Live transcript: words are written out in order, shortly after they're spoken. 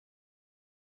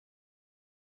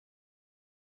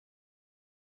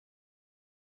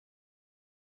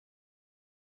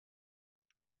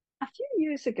few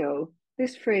years ago,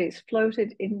 this phrase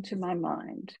floated into my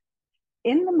mind.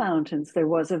 In the mountains, there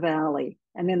was a valley,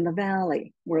 and in the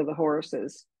valley were the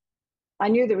horses. I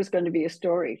knew there was going to be a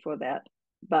story for that,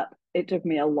 but it took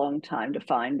me a long time to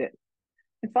find it.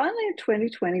 And finally, in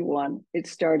 2021, it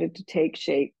started to take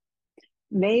shape.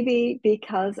 Maybe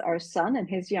because our son and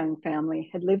his young family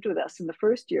had lived with us in the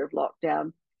first year of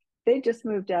lockdown. They just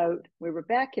moved out. We were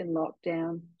back in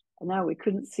lockdown, and now we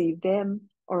couldn't see them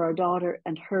or our daughter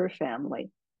and her family.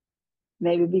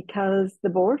 Maybe because the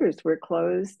borders were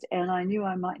closed and I knew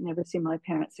I might never see my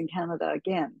parents in Canada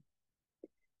again.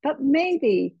 But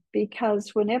maybe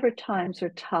because whenever times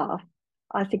are tough,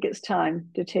 I think it's time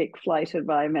to take flight of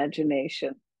my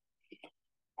imagination.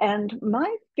 And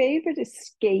my favorite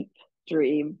escape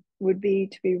dream would be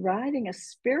to be riding a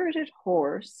spirited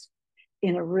horse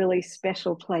in a really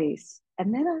special place.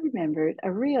 And then I remembered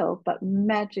a real but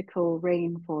magical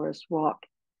rainforest walk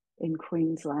in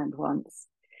Queensland once.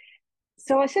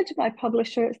 So I said to my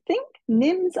publisher, think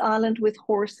Nims Island with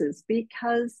horses,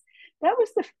 because that was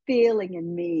the feeling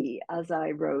in me as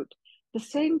I wrote, the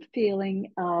same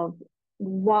feeling of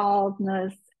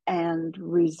wildness and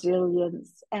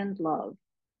resilience and love.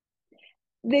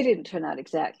 They didn't turn out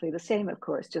exactly the same, of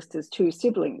course, just as two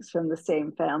siblings from the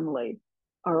same family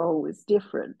are always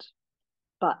different,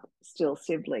 but still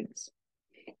siblings.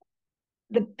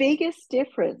 The biggest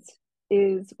difference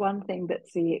is one thing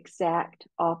that's the exact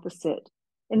opposite.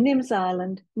 In Nim's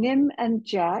Island, Nim and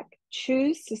Jack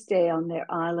choose to stay on their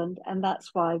island, and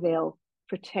that's why they'll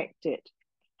protect it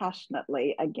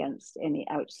passionately against any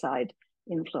outside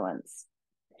influence.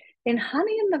 In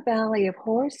Honey in the Valley of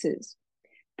Horses,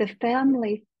 the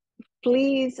family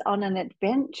flees on an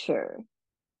adventure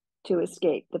to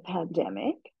escape the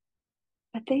pandemic,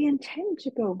 but they intend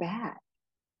to go back.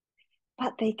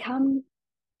 But they come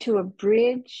to a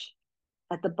bridge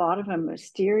at the bottom of a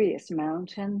mysterious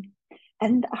mountain,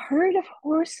 and a herd of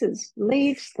horses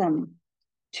leads them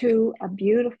to a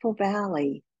beautiful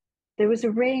valley. There was a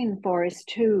rainforest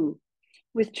too,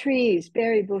 with trees,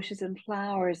 berry bushes, and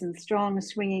flowers, and strong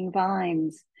swinging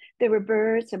vines. There were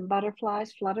birds and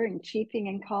butterflies fluttering, cheeping,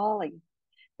 and calling.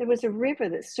 There was a river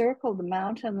that circled the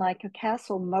mountain like a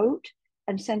castle moat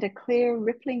and sent a clear,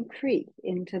 rippling creek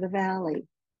into the valley.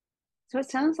 So it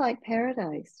sounds like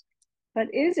paradise.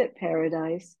 But is it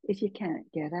paradise if you can't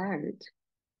get out?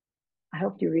 I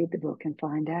hope you read the book and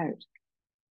find out.